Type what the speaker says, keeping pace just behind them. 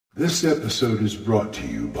This episode is brought to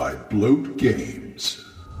you by Bloat Games.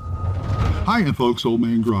 Hiya folks, Old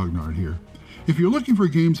Man Grognard here. If you're looking for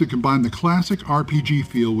games that combine the classic RPG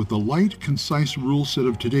feel with the light, concise rule set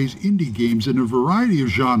of today's indie games in a variety of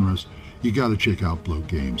genres, you gotta check out Bloat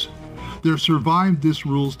Games. Their Survive This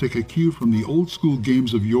rules take a cue from the old school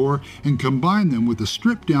games of yore and combine them with a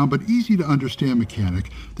stripped down but easy to understand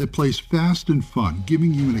mechanic that plays fast and fun,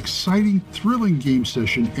 giving you an exciting, thrilling game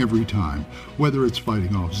session every time. Whether it's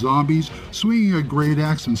fighting off zombies, swinging a great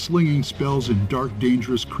axe and slinging spells in dark,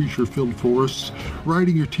 dangerous, creature-filled forests,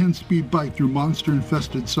 riding your 10-speed bike through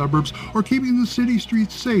monster-infested suburbs, or keeping the city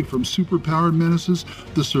streets safe from super-powered menaces,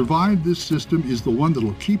 the Survive This system is the one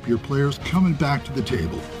that'll keep your players coming back to the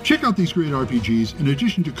table. Check out these great RPGs, in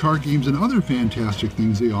addition to card games and other fantastic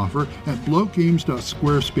things they offer, at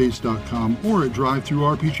bloatgames.squarespace.com or at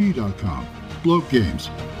drivethrurpg.com. Bloat Games.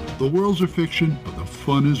 The worlds are fiction, but the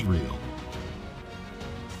fun is real.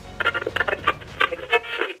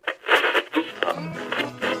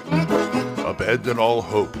 Abandon all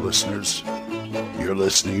hope, listeners. You're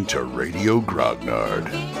listening to Radio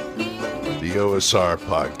Grognard, the OSR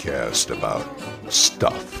podcast about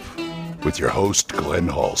stuff, with your host, Glenn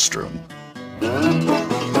Hallstrom.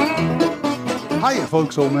 Hiya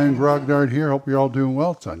folks, Old Man Grognard here. Hope you're all doing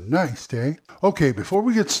well. It's a nice day. Okay, before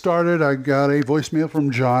we get started, I got a voicemail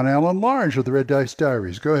from John Allen Large of the Red Dice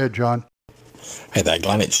Diaries. Go ahead, John. Hey there,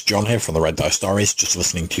 Glenn. It's John here from the Red Dice Diaries, just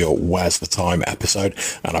listening to your Where's the Time episode.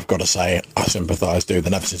 And I've got to say, I sympathise, dude.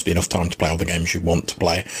 There never seems to be enough time to play all the games you want to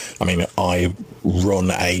play. I mean, I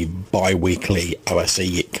run a bi-weekly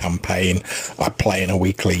OSE campaign. I play in a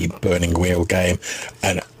weekly Burning Wheel game.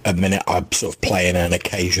 And at the minute, I'm sort of playing an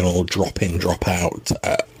occasional drop-in, drop-out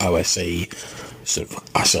OSE, sort of,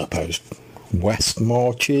 I suppose, West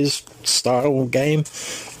Marches style game.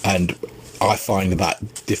 And I find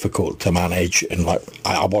that difficult to manage, and like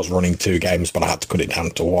I was running 2 games, but I had to cut it down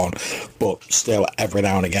to 1. But still, every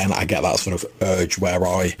now and again, I get that sort of urge where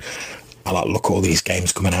I like look at all these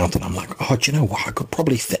games coming out, and I'm like, oh, do you know what? I could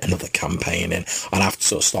probably fit another campaign in, and I have to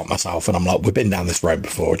sort of stop myself. And I'm like, we've been down this road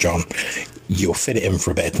before, John. You'll fit it in for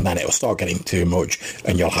a bit, and then it'll start getting too much,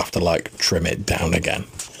 and you'll have to like trim it down again.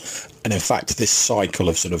 And in fact, this cycle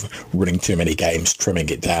of sort of running too many games, trimming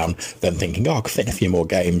it down, then thinking, oh, I could fit in a few more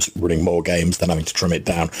games, running more games, then having to trim it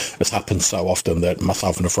down, has happened so often that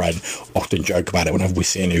myself and a friend often joke about it. Whenever we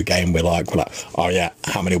see a new game, we're like, oh yeah,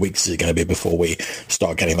 how many weeks is it going to be before we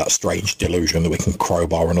start getting that strange delusion that we can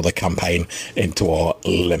crowbar another campaign into our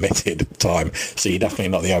limited time? So you're definitely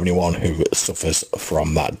not the only one who suffers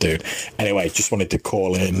from that, dude. Anyway, just wanted to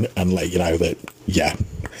call in and let you know that, yeah,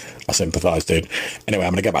 I sympathise, dude. Anyway,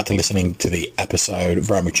 I'm going to get back to listening to the episode.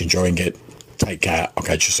 Very much enjoying it. Take care. I'll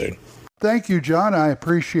catch you soon. Thank you, John. I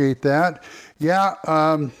appreciate that. Yeah,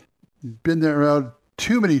 been there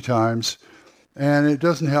too many times, and it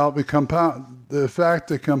doesn't help. The fact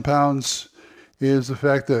that compounds is the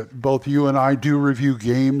fact that both you and I do review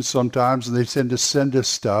games sometimes, and they tend to send us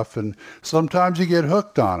stuff, and sometimes you get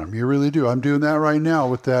hooked on them. You really do. I'm doing that right now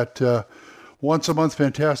with that once a month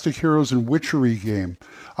Fantastic Heroes and Witchery game.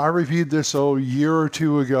 I reviewed this a year or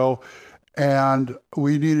 2 ago, and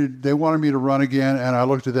they wanted me to run again, and I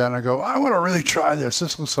looked at that and I go, I want to really try this.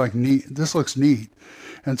 This looks neat.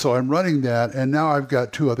 And so I'm running that, and now I've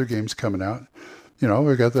got 2 other games coming out. You know,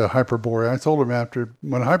 we got the Hyperborea. I told them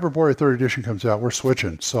when Hyperborea 3rd edition comes out, we're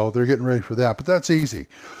switching. So they're getting ready for that, but that's easy.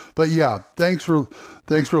 But yeah, thanks for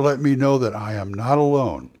letting me know that I am not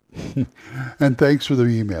alone. And thanks for the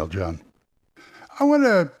email, John. I want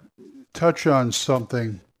to touch on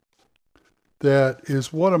something that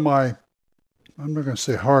is one of my, I'm not going to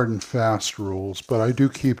say hard and fast rules, but I do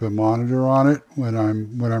keep a monitor on it when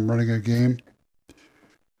I'm running a game.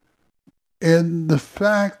 And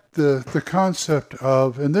the concept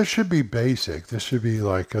of, and this should be basic, this should be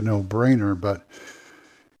like a no-brainer, but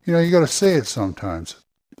you know, you got to say it sometimes.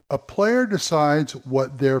 A player decides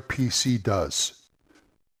what their PC does.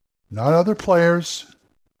 Not other players,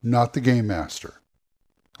 not the game master.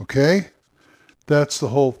 Okay? That's the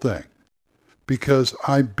whole thing. Because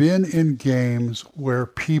I've been in games where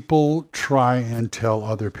people try and tell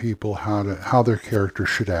other people how their character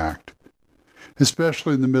should act.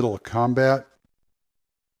 Especially in the middle of combat.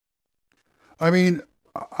 I mean,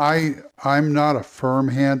 I'm not a firm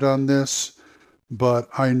hand on this, but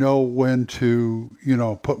I know when to,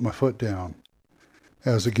 put my foot down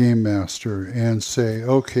as a game master and say,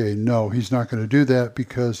 okay, no, he's not going to do that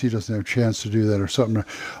because he doesn't have a chance to do that or something.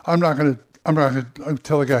 I'm not going to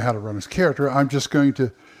tell a guy how to run his character. I'm just going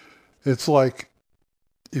to, it's like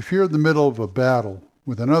if you're in the middle of a battle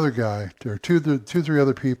with another guy, there are two, 3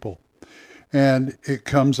 other people, And it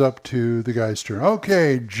comes up to the guy's turn.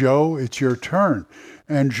 Okay, Joe, it's your turn.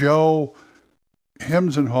 And Joe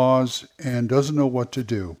hems and haws and doesn't know what to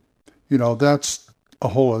do. That's a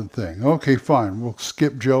whole other thing. Okay, fine. We'll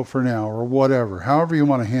skip Joe for now or whatever, however you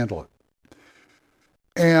want to handle it.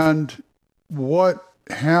 And what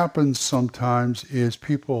happens sometimes is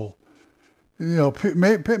people,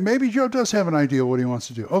 maybe Joe does have an idea what he wants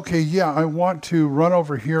to do. Okay, yeah, I want to run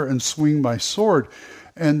over here and swing my sword.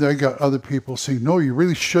 And they got other people saying, no, you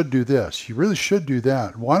really should do this. You really should do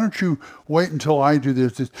that. Why don't you wait until I do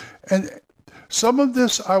this? And some of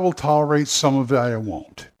this I will tolerate, some of it I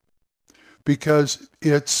won't. Because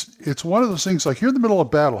it's one of those things like you're in the middle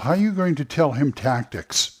of battle. How are you going to tell him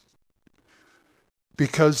tactics?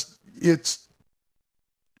 Because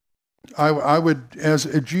I would, as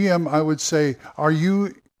a GM, I would say, are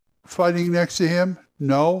you fighting next to him?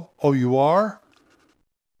 No. Oh, you are?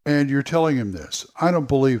 And you're telling him this. I don't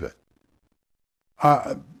believe it.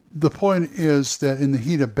 The point is that in the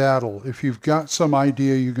heat of battle, if you've got some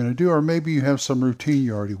idea you're going to do, or maybe you have some routine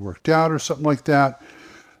you already worked out or something like that,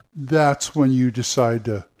 that's when you decide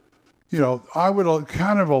to, I would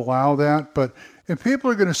kind of allow that. But if people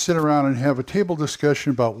are going to sit around and have a table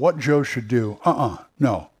discussion about what Joe should do,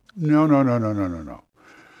 no.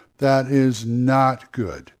 That is not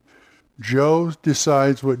good. Joe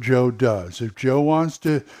decides what Joe does. If Joe wants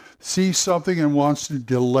to see something and wants to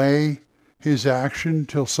delay his action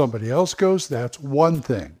till somebody else goes, that's one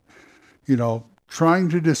thing. Trying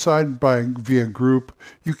to decide via group,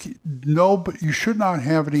 but you should not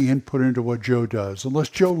have any input into what Joe does unless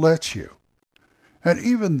Joe lets you. And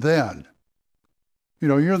even then,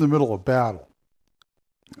 you're in the middle of battle.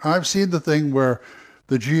 I've seen the thing where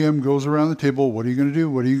the GM goes around the table. What are you going to do?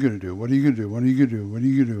 What are you going to do? What are you going to do? What are you going to do? What are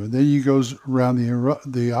you going to do? And then he goes around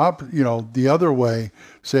the other way,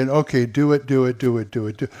 saying, "Okay, do it.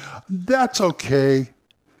 That's okay.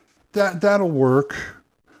 That'll work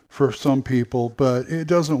for some people, but it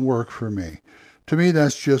doesn't work for me. To me,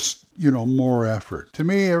 that's just more effort. To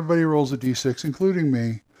me, everybody rolls a d6, including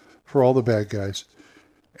me, for all the bad guys,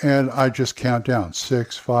 and I just count down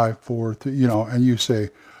 6, 5, 4, 3, and you say."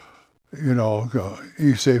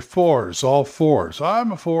 You say fours, all fours.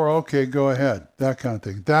 I'm a 4. Okay, go ahead. That kind of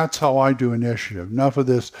thing. That's how I do initiative. Enough of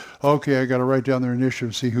this. Okay, I got to write down their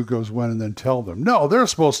initiative, see who goes when, and then tell them. No, they're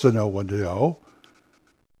supposed to know when to go.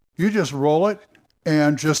 You just roll it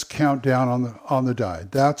and just count down on the die.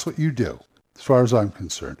 That's what you do, as far as I'm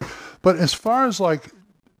concerned. But as far as like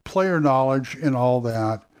player knowledge and all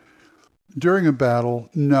that during a battle,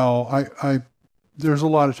 no, I there's a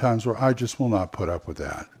lot of times where I just will not put up with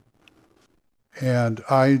that. And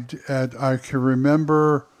I can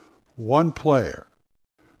remember one player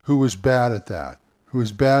who was bad at that, who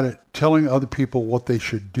was bad at telling other people what they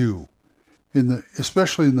should do,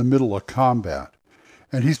 especially in the middle of combat.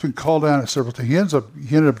 And he's been called out several times. He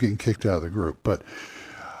ended up getting kicked out of the group, but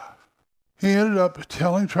he ended up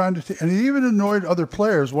and he even annoyed other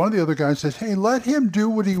players. One of the other guys says, "Hey, let him do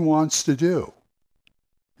what he wants to do.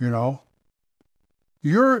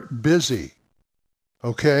 You're busy,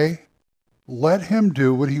 okay? Let him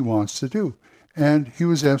do what he wants to do." And he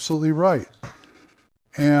was absolutely right.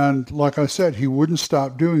 And like I said, he wouldn't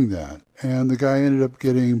stop doing that. And the guy ended up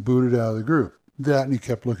getting booted out of the group. That, and he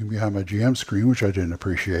kept looking behind my GM screen, which I didn't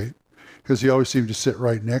appreciate, because he always seemed to sit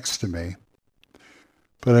right next to me.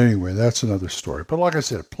 But anyway, that's another story. But like I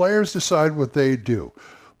said, players decide what they do,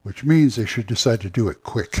 which means they should decide to do it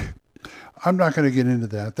quick. I'm not going to get into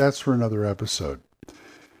that. That's for another episode.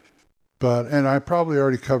 And I probably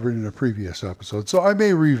already covered it in a previous episode, so I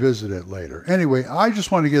may revisit it later. Anyway, I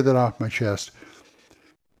just want to get that off my chest.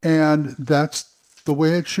 And that's the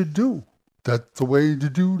way it should do. That's the way to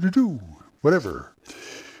do. Whatever.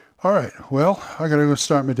 All right. Well, I got to go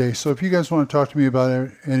start my day. So if you guys want to talk to me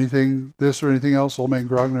about anything, this or anything else,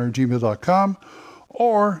 oldmangrognard@gmail.com.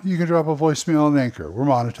 Or you can drop a voicemail on Anchor. We're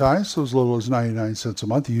monetized, so as little as 99 cents a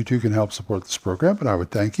month. You too can help support this program, and I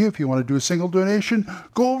would thank you. If you want to do a single donation,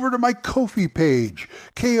 go over to my Ko-fi page,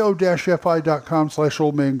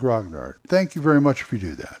 ko-fi.com/oldmangrognard. Thank you very much if you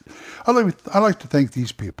do that. I like to thank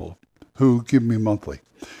these people who give me monthly.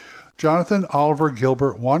 Jonathan, Oliver,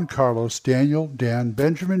 Gilbert, Juan Carlos, Daniel, Dan,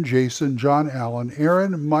 Benjamin, Jason, John Allen,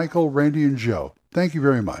 Aaron, Michael, Randy, and Joe. Thank you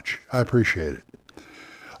very much. I appreciate it.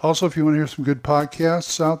 Also, if you want to hear some good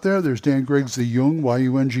podcasts out there, there's Dan Griggs, the Jung,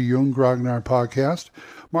 Y-U-N-G, Jung, Grognard podcast.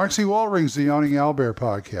 Mark C. Walring's The Yawning Owlbear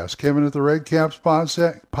podcast. Kevin at the Red Caps podcast.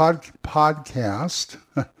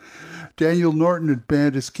 Daniel Norton at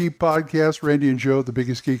Bandits Keep podcast. Randy and Joe, The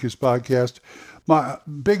Biggest Geekest podcast. My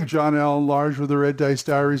big John Allen Large with the Red Dice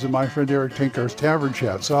Diaries, and my friend Eric Tinkar's Tavern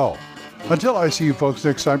Chats. Oh, Until I see you folks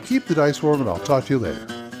next time, keep the dice warm, and I'll talk to you later.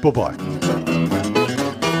 Bye-bye.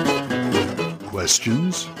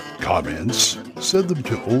 Questions? Comments? Send them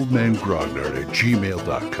to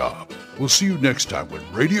oldmangrognard@gmail.com. We'll see you next time when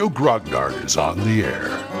Radio Grognard is on the air.